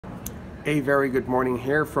A very good morning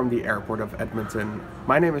here from the airport of Edmonton.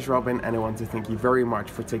 My name is Robin and I want to thank you very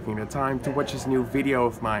much for taking the time to watch this new video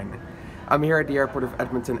of mine. I'm here at the airport of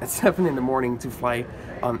Edmonton at 7 in the morning to fly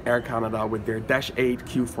on Air Canada with their Dash 8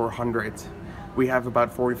 Q400. We have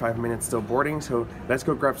about 45 minutes till boarding, so let's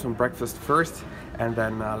go grab some breakfast first and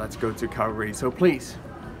then let's go to Calgary. So please,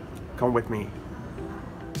 come with me.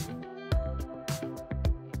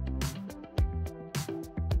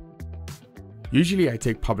 Usually I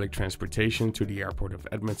take public transportation to the airport of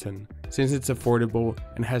Edmonton, since it's affordable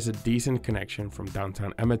and has a decent connection from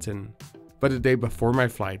downtown Edmonton. But the day before my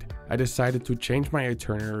flight, I decided to change my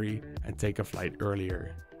itinerary and take a flight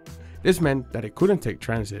earlier. This meant that I couldn't take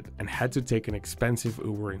transit and had to take an expensive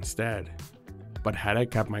Uber instead. But had I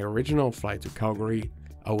kept my original flight to Calgary,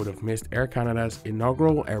 I would have missed Air Canada's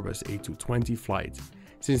inaugural Airbus A220 flight,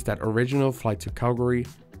 since that original flight to Calgary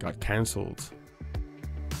got cancelled.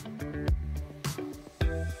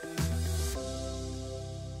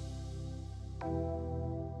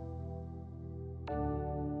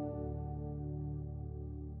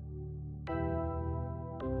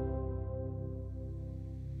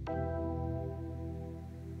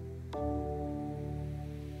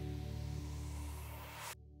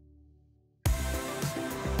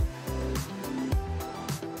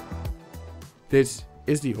 This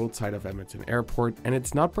is the old side of Edmonton Airport and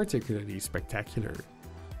it's not particularly spectacular,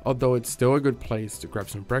 although it's still a good place to grab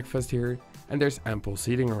some breakfast here and there's ample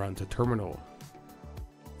seating around the terminal.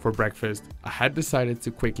 For breakfast, I had decided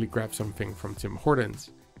to quickly grab something from Tim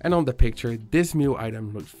Hortons, and on the picture this meal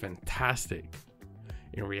item looked fantastic.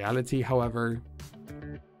 In reality, however,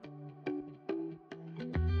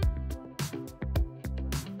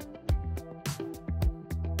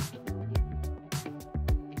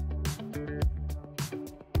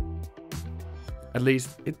 at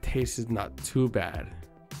least it tasted not too bad.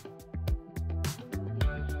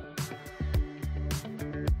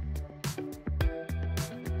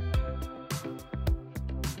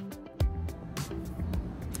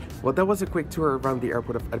 Well, that was a quick tour around the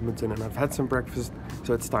airport of Edmonton and I've had some breakfast,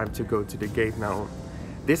 so it's time to go to the gate now.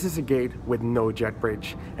 This is a gate with no jet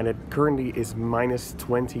bridge and it currently is minus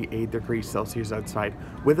 28 degrees Celsius outside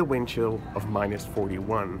with a wind chill of minus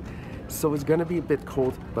 41. So it's gonna be a bit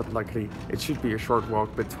cold, but luckily it should be a short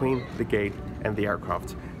walk between the gate and the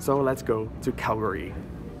aircraft. So let's go to Calgary.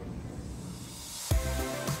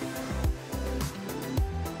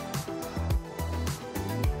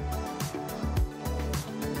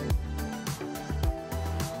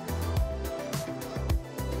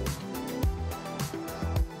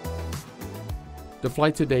 The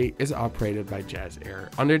flight today is operated by Jazz Air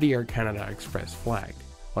under the Air Canada Express flag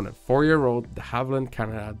on a 4-year-old de Havilland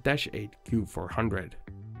Canada Dash 8 Q400.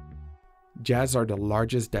 Jazz are the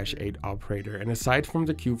largest Dash 8 operator, and aside from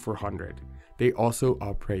the Q400, they also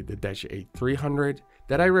operate the Dash 8 300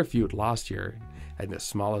 that I reviewed last year and the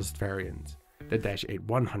smallest variant, the Dash 8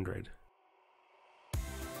 100.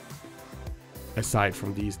 Aside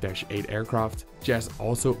from these Dash 8 aircraft, Jazz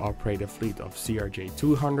also operate a fleet of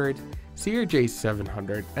CRJ-200,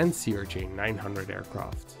 CRJ-700 and CRJ-900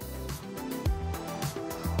 aircraft.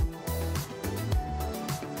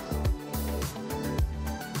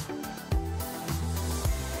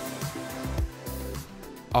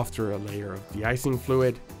 After a layer of de-icing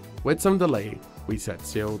fluid, with some delay, we set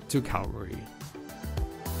sail to Calgary.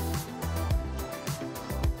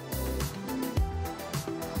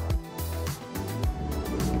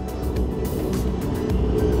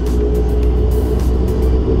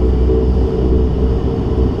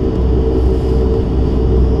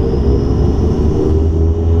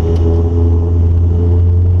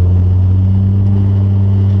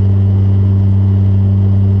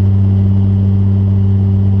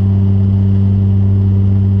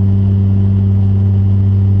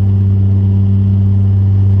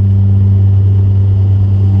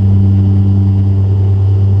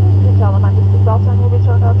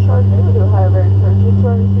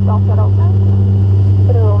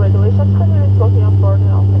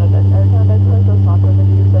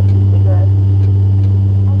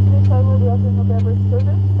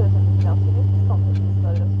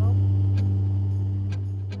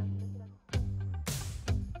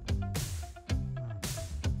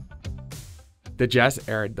 The Jazz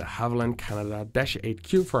Air de Havilland Canada Dash 8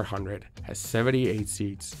 Q400 has 78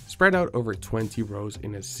 seats spread out over 20 rows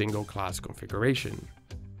in a single class configuration.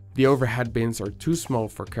 The overhead bins are too small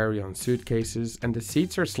for carry-on suitcases and the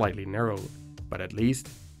seats are slightly narrow, but at least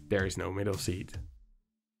there is no middle seat.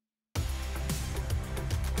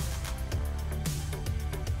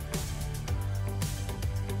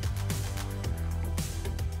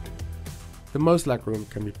 The most legroom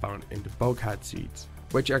can be found in the bulkhead seats,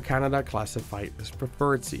 which Air Canada classified as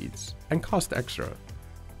preferred seats and cost extra.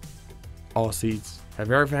 All seats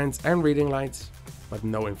have air vents and reading lights, but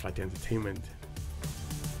no in-flight entertainment.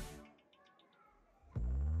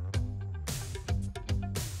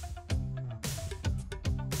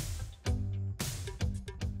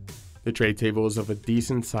 The tray table is of a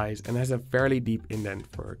decent size and has a fairly deep indent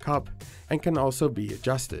for a cup and can also be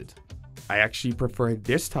adjusted. I actually prefer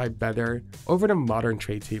this type better over the modern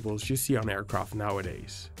tray tables you see on aircraft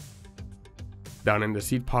nowadays. Down in the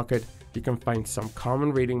seat pocket, you can find some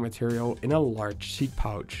common reading material in a large seat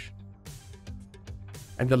pouch.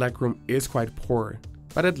 And the legroom is quite poor,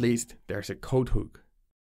 but at least there's a coat hook.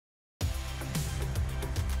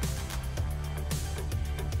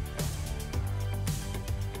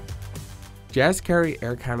 Jazz carry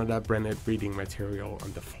Air Canada branded reading material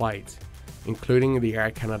on the flight, including the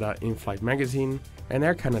Air Canada in-flight magazine and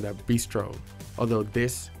Air Canada Bistro, although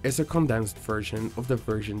this is a condensed version of the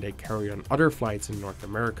version they carry on other flights in North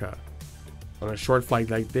America. On a short flight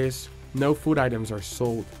like this, no food items are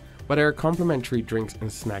sold, but there are complimentary drinks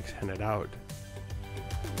and snacks handed out.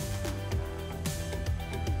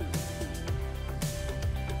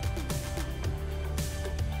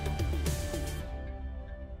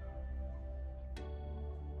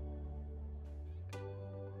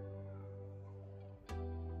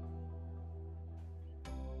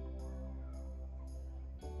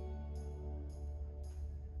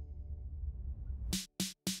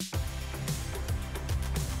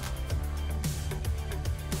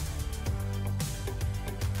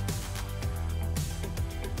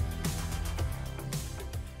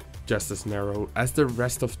 Just as narrow as the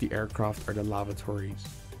rest of the aircraft are the lavatories.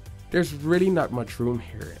 There's really not much room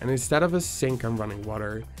here, and instead of a sink and running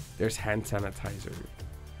water, there's hand sanitizer.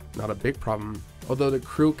 Not a big problem, although the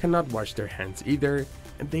crew cannot wash their hands either,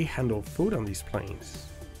 and they handle food on these planes.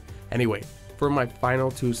 Anyway, for my final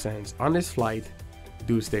 2 cents on this flight,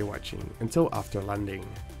 do stay watching until after landing.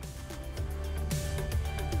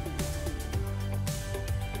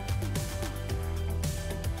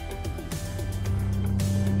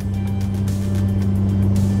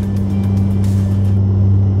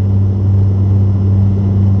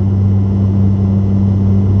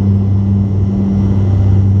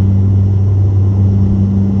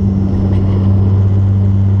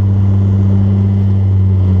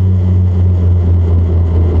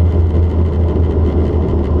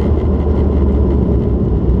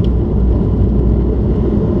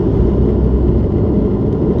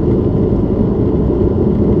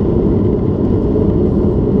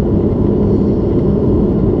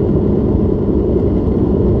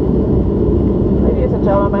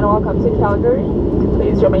 Welcome to Calgary.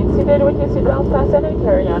 Please remain seated with your seatbelt fastened and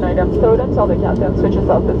carry on items stowed until the captain switches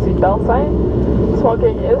off the seatbelt sign.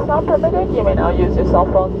 Smoking is not permitted. You may now use your cell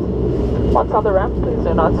phones. Once on the ramp, please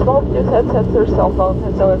do not smoke. Use headsets or cell phones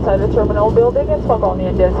until inside the terminal building and smoke only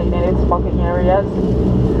in designated smoking areas.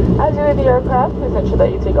 As you leave the aircraft, please ensure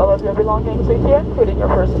that you take all of your belongings with you, including your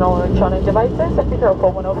personal electronic devices, and be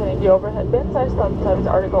careful when opening the overhead bins as sometimes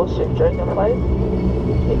articles shift during the flight.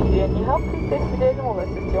 If you need any help, please stay seated and we'll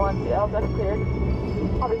assist you once the aisles are cleared.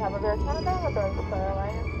 On behalf of Air Canada, regards to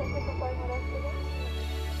Airline, thank you for flying with us today.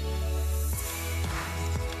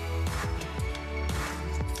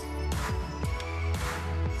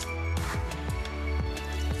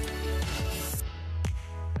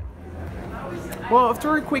 Well,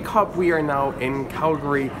 after a quick hop, we are now in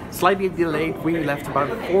Calgary. Slightly delayed, we left about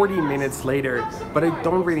 40 minutes later, but I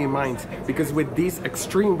don't really mind, because with these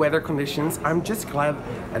extreme weather conditions, I'm just glad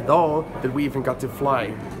at all that we even got to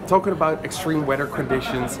fly. Talking about extreme weather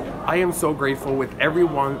conditions, I am so grateful with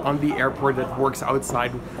everyone on the airport that works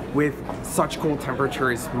outside with such cold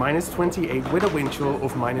temperatures. -28 with a wind chill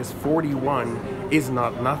of -41 is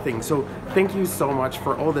not nothing. So thank you so much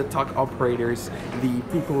for all the tug operators, the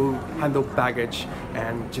people who handle baggage,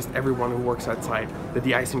 and just everyone who works outside. The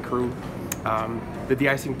de-icing crew. The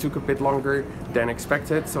de-icing took a bit longer than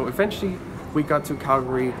expected, so eventually we got to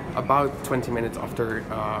Calgary about 20 minutes after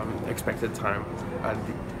expected time.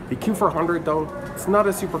 The Q400 though, it's not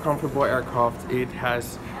a super comfortable aircraft. It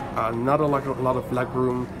has not a lot of leg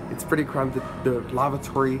room. It's pretty cramped. The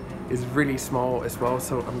lavatory is really small as well,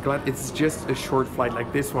 so I'm glad it's just a short flight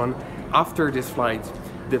like this one. After this flight,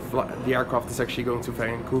 the aircraft is actually going to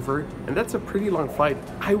Vancouver, and that's a pretty long flight.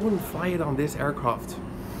 I wouldn't fly it on this aircraft.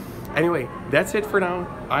 Anyway, that's it for now.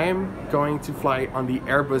 I am going to fly on the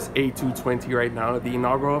Airbus A220 right now, the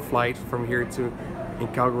inaugural flight from here to in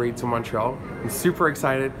Calgary to Montreal. I'm super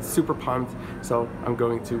excited, super pumped, so I'm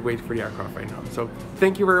going to wait for the aircraft right now. So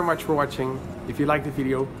thank you very much for watching. If you liked the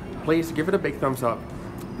video, please give it a big thumbs up.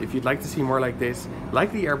 If you'd like to see more like this,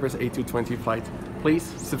 like the Airbus A220 flight, Please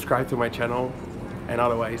subscribe to my channel, and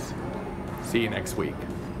otherwise, see you next week.